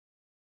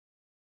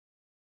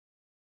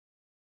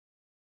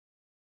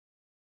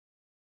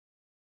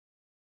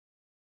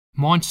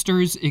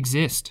Monsters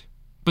exist,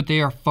 but they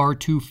are far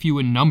too few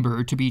in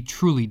number to be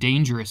truly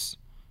dangerous.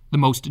 The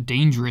most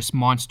dangerous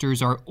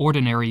monsters are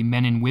ordinary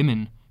men and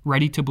women,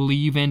 ready to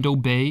believe and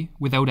obey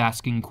without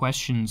asking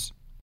questions.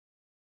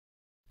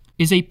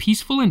 Is a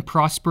peaceful and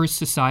prosperous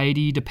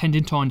society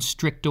dependent on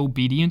strict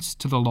obedience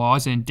to the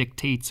laws and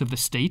dictates of the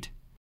state?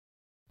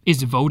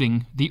 Is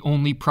voting the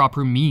only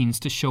proper means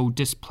to show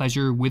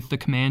displeasure with the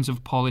commands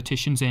of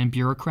politicians and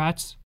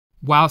bureaucrats?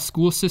 While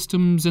school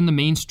systems and the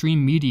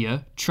mainstream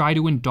media try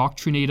to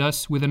indoctrinate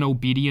us with an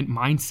obedient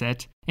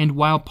mindset, and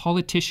while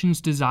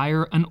politicians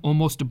desire an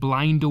almost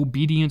blind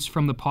obedience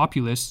from the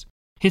populace,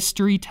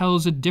 history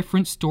tells a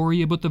different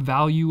story about the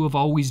value of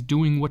always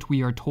doing what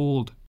we are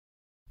told.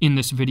 In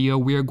this video,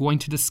 we are going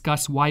to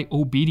discuss why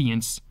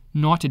obedience,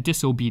 not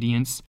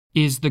disobedience,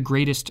 is the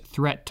greatest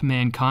threat to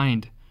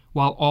mankind,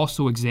 while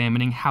also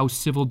examining how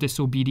civil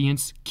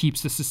disobedience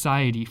keeps the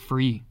society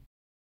free.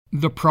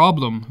 The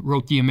problem,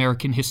 wrote the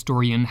American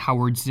historian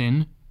Howard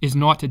Zinn, is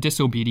not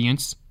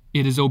disobedience,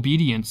 it is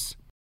obedience.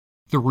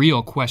 The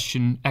real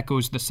question,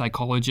 echoes the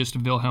psychologist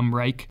Wilhelm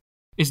Reich,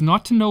 is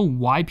not to know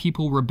why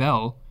people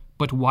rebel,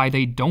 but why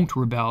they don't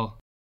rebel.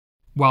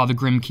 While the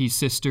Grimke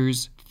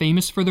sisters,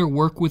 famous for their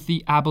work with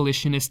the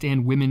abolitionist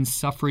and women's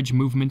suffrage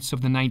movements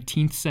of the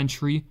 19th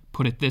century,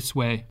 put it this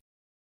way: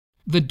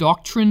 the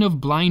doctrine of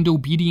blind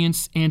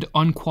obedience and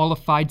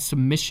unqualified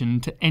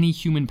submission to any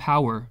human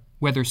power,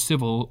 whether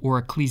civil or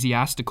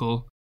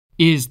ecclesiastical,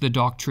 is the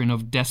doctrine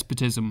of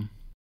despotism.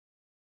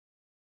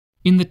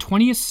 In the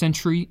 20th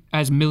century,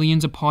 as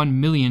millions upon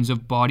millions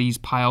of bodies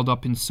piled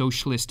up in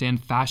socialist and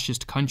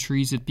fascist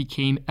countries, it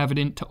became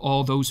evident to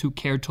all those who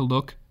cared to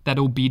look that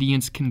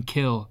obedience can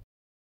kill.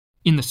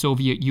 In the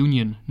Soviet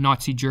Union,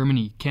 Nazi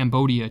Germany,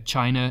 Cambodia,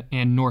 China,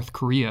 and North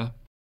Korea,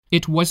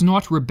 it was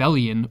not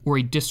rebellion or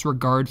a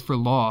disregard for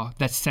law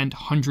that sent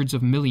hundreds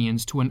of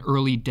millions to an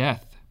early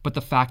death, but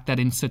the fact that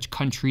in such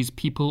countries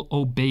people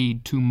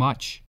obeyed too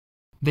much.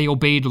 They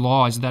obeyed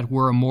laws that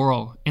were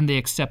immoral, and they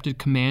accepted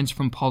commands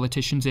from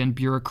politicians and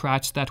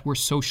bureaucrats that were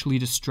socially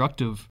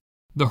destructive.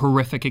 The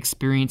horrific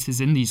experiences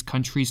in these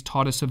countries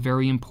taught us a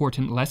very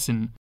important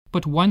lesson,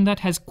 but one that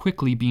has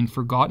quickly been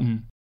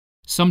forgotten.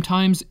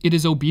 Sometimes it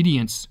is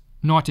obedience,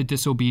 not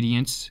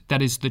disobedience,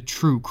 that is the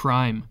true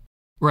crime.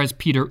 Or as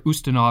Peter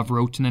Ustinov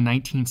wrote in a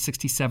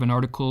 1967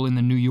 article in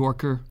The New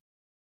Yorker,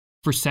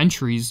 for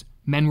centuries,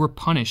 men were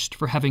punished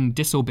for having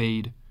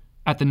disobeyed.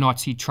 At the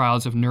Nazi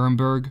trials of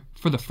Nuremberg,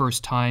 for the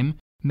first time,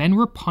 men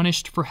were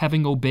punished for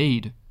having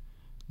obeyed.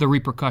 The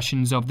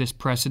repercussions of this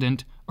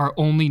precedent are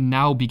only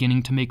now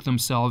beginning to make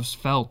themselves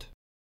felt.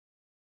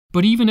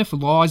 But even if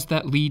laws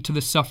that lead to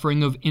the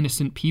suffering of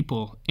innocent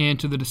people and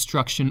to the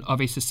destruction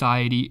of a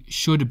society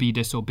should be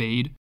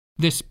disobeyed,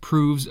 this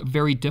proves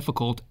very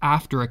difficult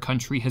after a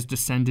country has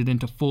descended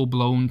into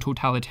full-blown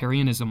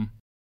totalitarianism.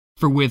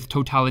 For with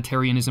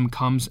totalitarianism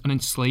comes an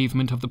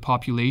enslavement of the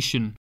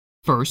population.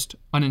 First,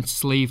 an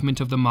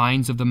enslavement of the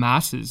minds of the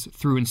masses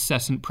through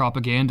incessant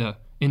propaganda,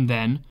 and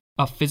then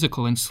a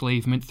physical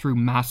enslavement through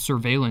mass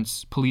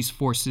surveillance, police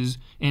forces,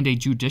 and a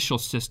judicial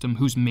system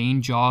whose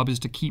main job is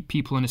to keep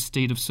people in a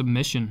state of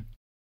submission.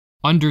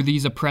 Under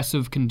these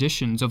oppressive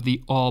conditions of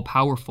the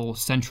all-powerful,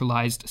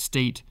 centralized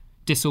state,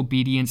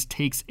 disobedience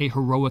takes a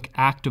heroic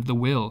act of the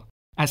will,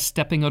 as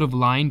stepping out of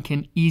line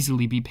can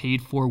easily be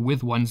paid for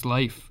with one's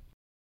life.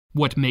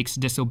 What makes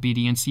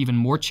disobedience even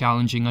more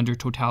challenging under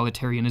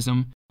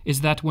totalitarianism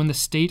is that when the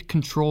state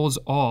controls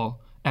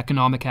all,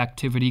 economic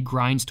activity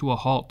grinds to a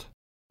halt.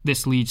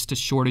 This leads to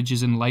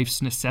shortages in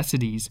life's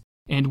necessities,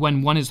 and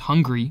when one is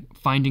hungry,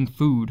 finding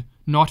food,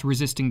 not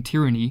resisting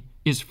tyranny,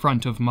 is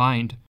front of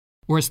mind.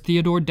 Or as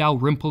Theodore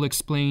Dalrymple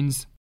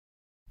explains,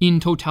 in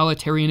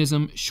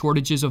totalitarianism,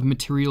 shortages of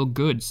material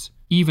goods,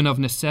 even of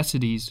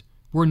necessities,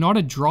 were not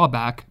a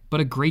drawback but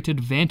a great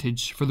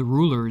advantage for the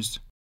rulers.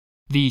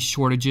 These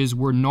shortages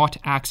were not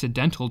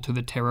accidental to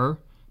the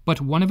terror, but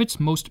one of its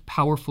most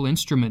powerful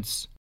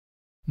instruments.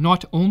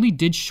 Not only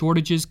did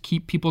shortages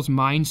keep people's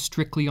minds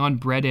strictly on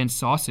bread and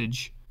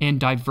sausage, and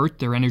divert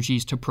their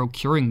energies to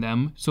procuring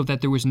them so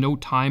that there was no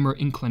time or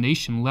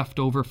inclination left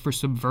over for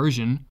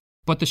subversion,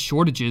 but the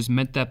shortages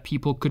meant that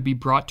people could be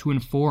brought to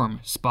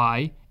inform,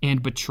 spy,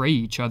 and betray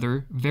each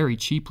other very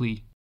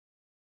cheaply.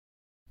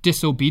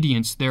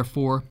 Disobedience,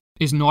 therefore,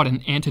 is not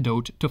an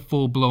antidote to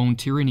full-blown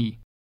tyranny.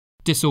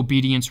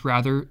 Disobedience,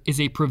 rather,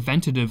 is a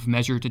preventative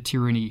measure to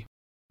tyranny.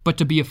 But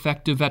to be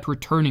effective at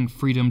returning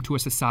freedom to a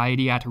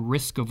society at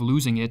risk of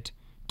losing it,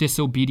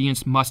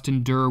 disobedience must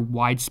endure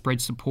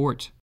widespread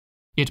support.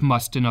 It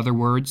must, in other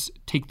words,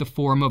 take the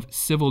form of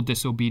civil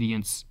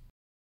disobedience.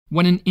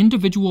 When an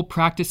individual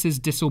practices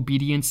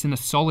disobedience in a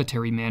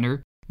solitary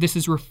manner, this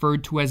is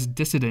referred to as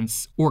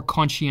dissidence or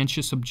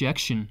conscientious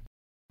objection.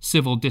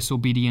 Civil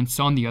disobedience,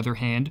 on the other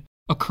hand,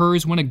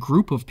 occurs when a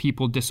group of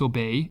people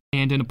disobey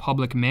and in a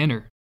public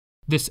manner.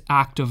 This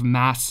act of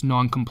mass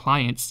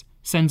noncompliance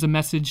sends a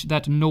message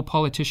that no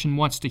politician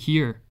wants to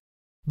hear.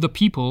 The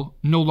people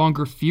no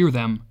longer fear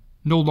them,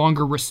 no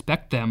longer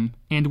respect them,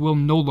 and will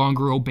no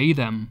longer obey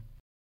them.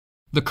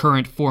 The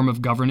current form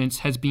of governance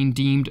has been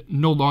deemed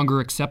no longer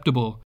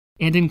acceptable,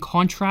 and in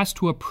contrast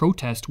to a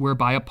protest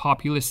whereby a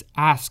populace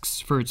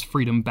asks for its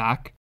freedom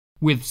back,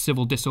 with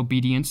civil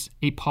disobedience,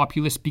 a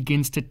populace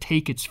begins to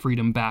take its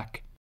freedom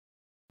back.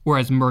 Or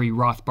as Murray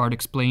Rothbard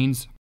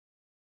explains,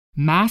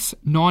 mass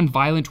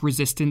nonviolent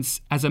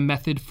resistance as a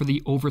method for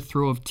the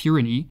overthrow of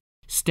tyranny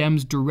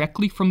stems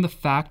directly from the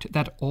fact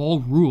that all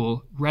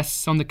rule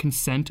rests on the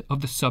consent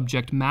of the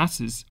subject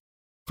masses.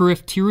 For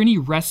if tyranny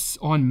rests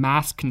on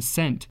mass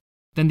consent,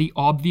 then the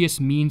obvious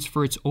means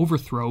for its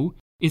overthrow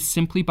is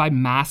simply by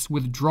mass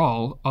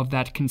withdrawal of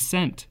that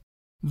consent.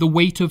 The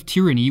weight of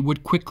tyranny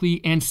would quickly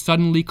and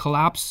suddenly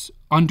collapse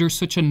under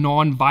such a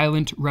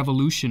non-violent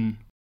revolution.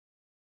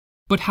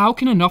 But how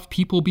can enough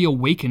people be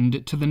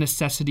awakened to the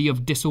necessity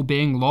of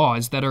disobeying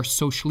laws that are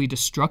socially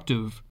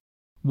destructive?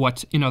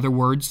 What, in other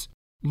words,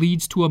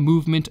 leads to a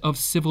movement of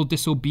civil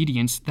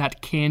disobedience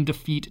that can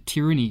defeat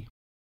tyranny?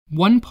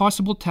 One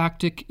possible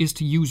tactic is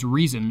to use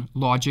reason,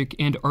 logic,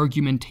 and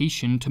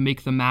argumentation to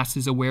make the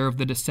masses aware of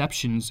the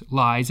deceptions,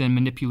 lies, and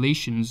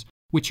manipulations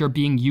which are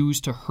being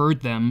used to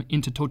herd them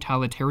into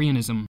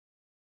totalitarianism.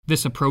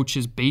 This approach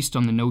is based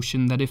on the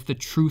notion that if the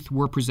truth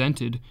were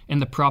presented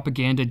and the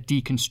propaganda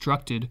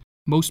deconstructed,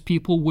 most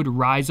people would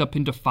rise up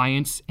in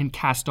defiance and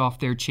cast off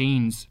their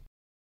chains.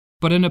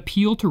 But an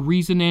appeal to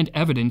reason and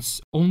evidence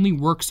only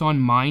works on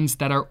minds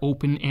that are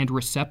open and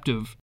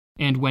receptive,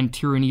 and when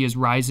tyranny is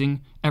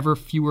rising, ever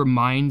fewer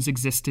minds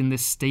exist in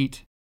this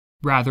state.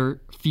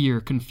 Rather,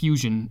 fear,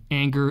 confusion,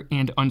 anger,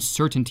 and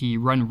uncertainty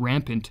run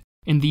rampant,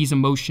 and these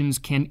emotions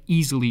can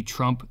easily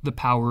trump the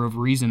power of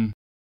reason.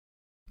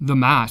 The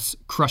mass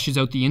crushes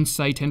out the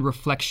insight and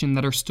reflection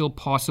that are still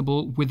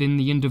possible within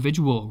the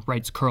individual,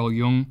 writes Carl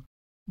Jung.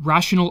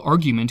 Rational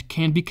argument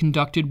can be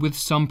conducted with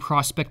some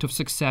prospect of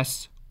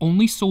success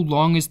only so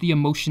long as the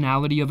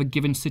emotionality of a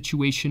given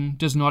situation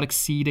does not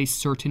exceed a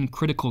certain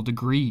critical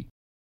degree.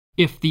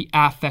 If the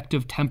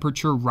affective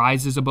temperature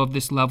rises above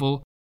this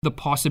level, the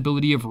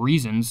possibility of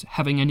reasons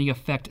having any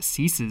effect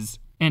ceases,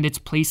 and its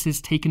place is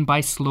taken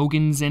by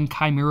slogans and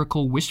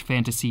chimerical wish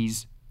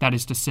fantasies. That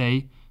is to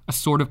say, a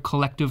sort of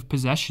collective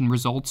possession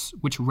results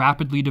which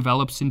rapidly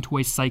develops into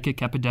a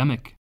psychic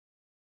epidemic.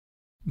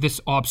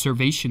 This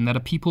observation that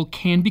a people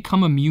can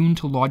become immune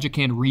to logic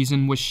and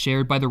reason was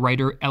shared by the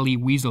writer Elie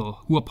Wiesel,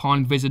 who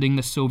upon visiting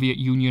the Soviet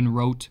Union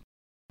wrote,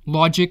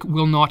 "Logic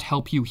will not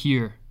help you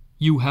here.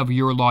 You have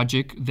your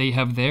logic, they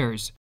have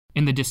theirs,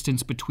 and the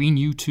distance between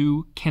you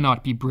two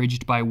cannot be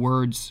bridged by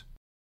words."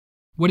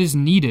 What is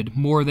needed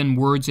more than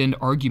words and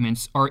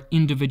arguments are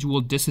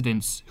individual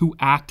dissidents who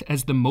act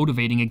as the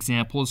motivating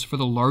examples for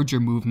the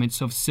larger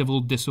movements of civil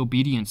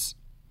disobedience.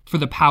 For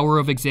the power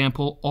of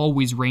example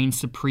always reigns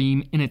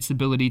supreme in its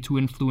ability to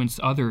influence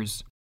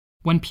others.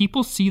 When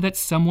people see that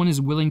someone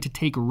is willing to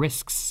take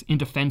risks in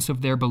defense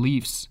of their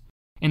beliefs,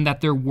 and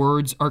that their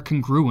words are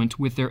congruent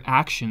with their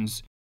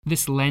actions,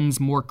 this lends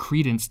more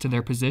credence to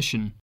their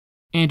position.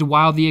 And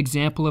while the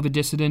example of a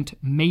dissident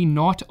may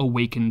not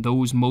awaken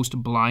those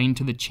most blind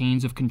to the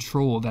chains of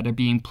control that are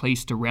being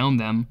placed around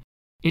them,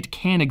 it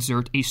can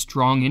exert a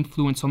strong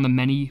influence on the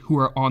many who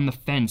are on the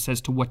fence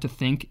as to what to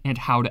think and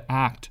how to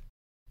act.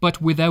 But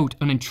without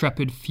an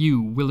intrepid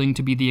few willing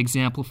to be the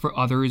example for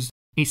others,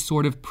 a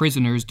sort of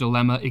prisoner's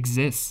dilemma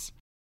exists.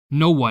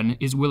 No one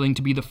is willing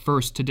to be the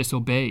first to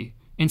disobey,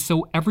 and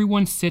so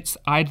everyone sits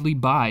idly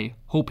by,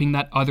 hoping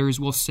that others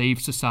will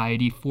save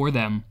society for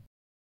them.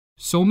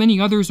 "So many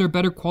others are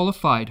better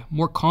qualified,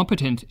 more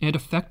competent and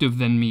effective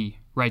than me,"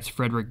 writes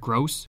Frederick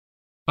Gross.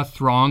 "A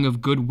throng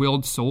of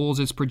good-willed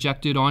souls is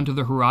projected onto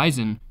the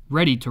horizon,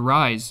 ready to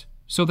rise,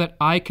 so that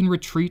I can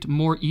retreat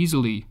more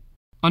easily.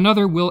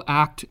 Another will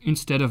act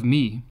instead of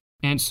me,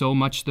 and so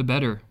much the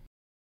better."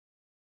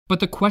 But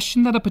the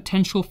question that a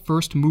potential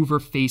first mover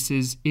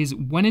faces is,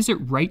 when is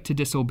it right to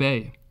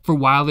disobey? For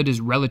while it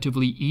is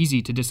relatively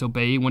easy to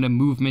disobey when a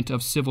movement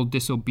of civil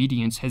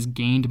disobedience has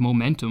gained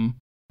momentum,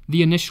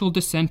 the initial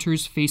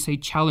dissenters face a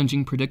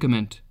challenging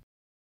predicament.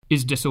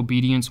 Is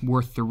disobedience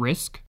worth the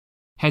risk?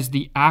 Has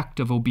the act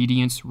of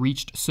obedience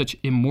reached such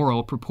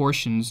immoral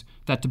proportions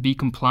that to be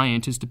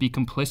compliant is to be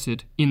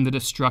complicit in the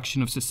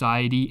destruction of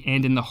society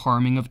and in the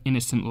harming of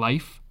innocent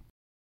life?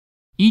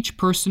 Each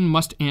person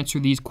must answer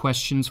these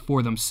questions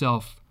for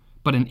themselves,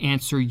 but an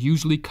answer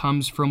usually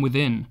comes from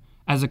within,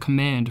 as a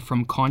command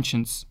from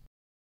conscience.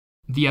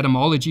 The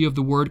etymology of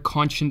the word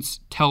conscience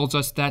tells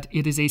us that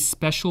it is a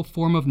special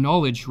form of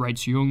knowledge,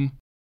 writes Jung.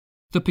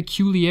 The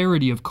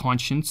peculiarity of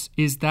conscience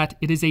is that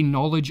it is a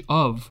knowledge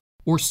of,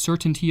 or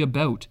certainty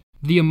about,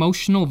 the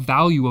emotional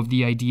value of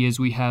the ideas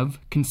we have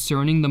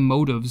concerning the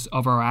motives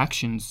of our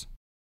actions.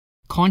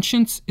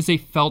 Conscience is a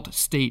felt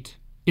state.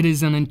 It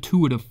is an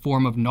intuitive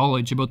form of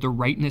knowledge about the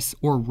rightness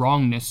or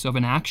wrongness of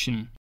an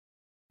action.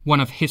 One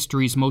of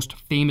history's most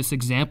famous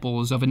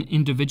examples of an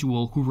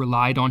individual who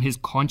relied on his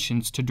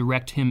conscience to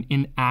direct him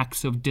in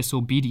acts of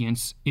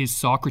disobedience is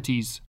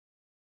Socrates.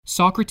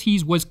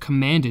 Socrates was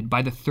commanded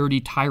by the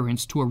 30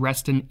 tyrants to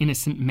arrest an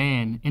innocent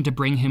man and to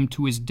bring him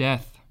to his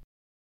death.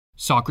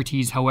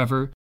 Socrates,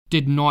 however,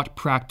 did not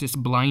practice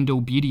blind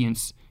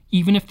obedience,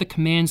 even if the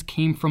commands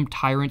came from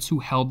tyrants who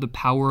held the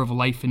power of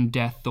life and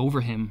death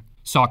over him.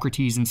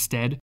 Socrates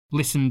instead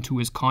listened to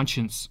his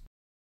conscience.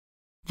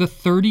 "The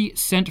 30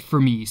 sent for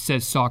me,"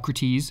 says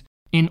Socrates,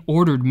 "and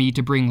ordered me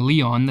to bring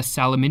Leon the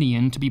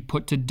Salaminian to be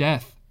put to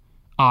death.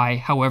 I,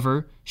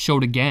 however,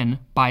 showed again,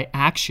 by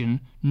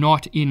action,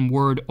 not in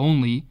word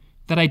only,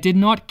 that I did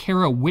not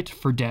care a whit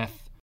for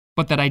death,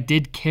 but that I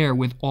did care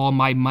with all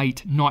my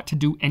might not to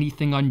do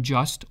anything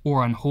unjust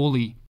or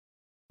unholy.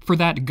 For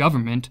that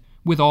government,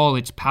 with all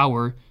its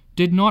power,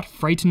 did not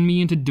frighten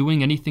me into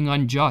doing anything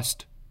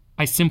unjust.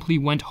 I simply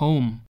went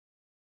home."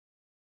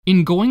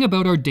 In going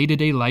about our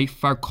day-to-day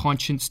life, our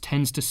conscience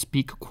tends to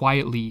speak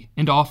quietly,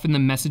 and often the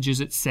messages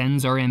it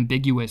sends are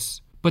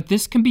ambiguous. But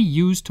this can be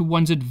used to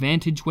one's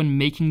advantage when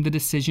making the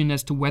decision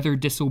as to whether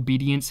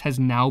disobedience has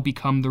now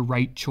become the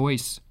right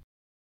choice.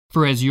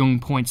 For as Jung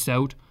points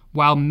out,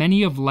 while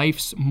many of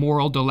life's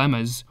moral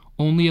dilemmas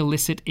only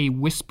elicit a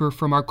whisper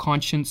from our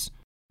conscience,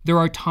 there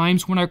are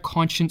times when our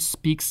conscience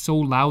speaks so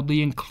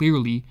loudly and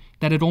clearly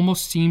that it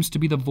almost seems to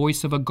be the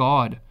voice of a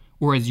god,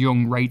 or as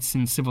Jung writes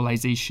in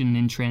Civilization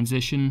in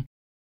Transition,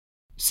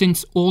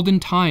 "Since olden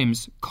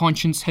times,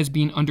 conscience has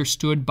been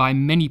understood by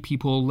many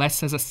people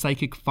less as a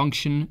psychic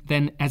function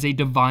than as a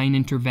divine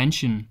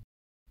intervention.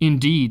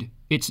 Indeed,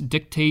 its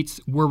dictates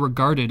were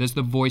regarded as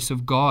the voice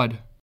of God."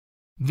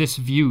 This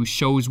view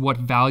shows what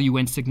value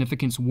and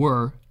significance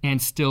were,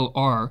 and still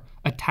are,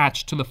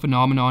 attached to the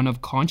phenomenon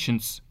of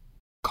conscience.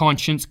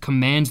 Conscience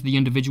commands the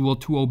individual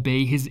to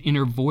obey his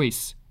inner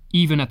voice,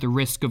 even at the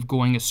risk of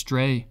going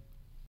astray.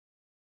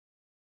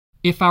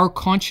 If our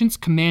conscience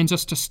commands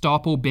us to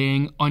stop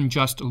obeying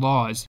unjust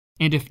laws,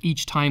 and if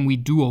each time we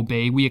do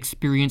obey we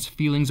experience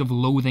feelings of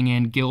loathing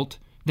and guilt,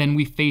 then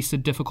we face a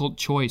difficult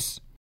choice.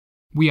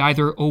 We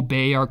either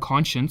obey our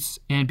conscience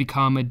and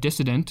become a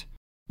dissident,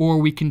 or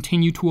we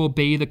continue to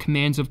obey the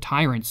commands of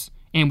tyrants,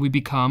 and we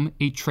become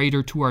a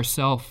traitor to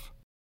ourself.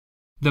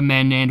 The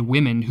men and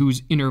women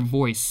whose inner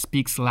voice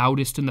speaks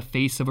loudest in the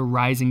face of a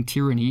rising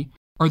tyranny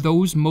are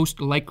those most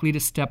likely to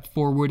step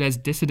forward as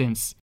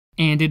dissidents,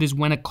 and it is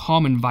when a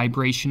common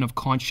vibration of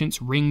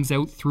conscience rings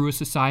out through a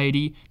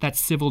society that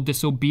civil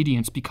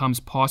disobedience becomes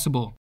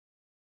possible.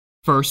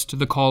 First,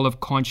 the call of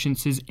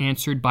conscience is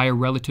answered by a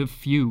relative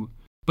few,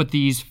 but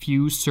these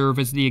few serve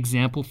as the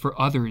example for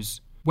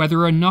others.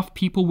 Whether enough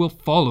people will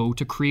follow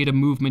to create a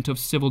movement of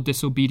civil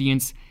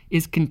disobedience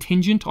is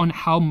contingent on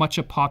how much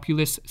a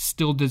populace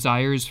still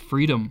desires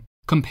freedom,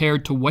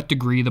 compared to what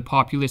degree the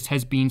populace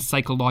has been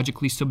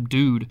psychologically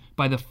subdued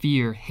by the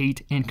fear,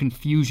 hate, and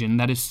confusion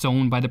that is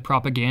sown by the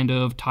propaganda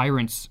of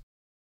tyrants.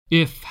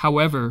 If,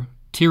 however,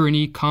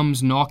 tyranny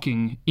comes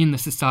knocking in the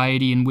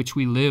society in which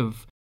we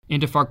live,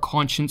 and if our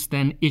conscience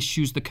then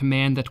issues the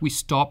command that we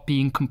stop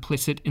being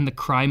complicit in the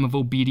crime of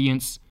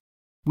obedience,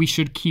 we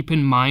should keep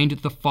in mind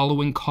the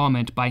following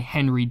comment by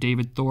Henry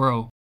David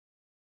Thoreau.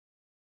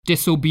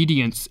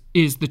 "Disobedience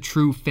is the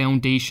true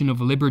foundation of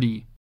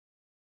liberty.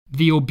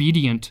 The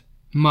obedient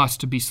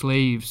must be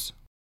slaves."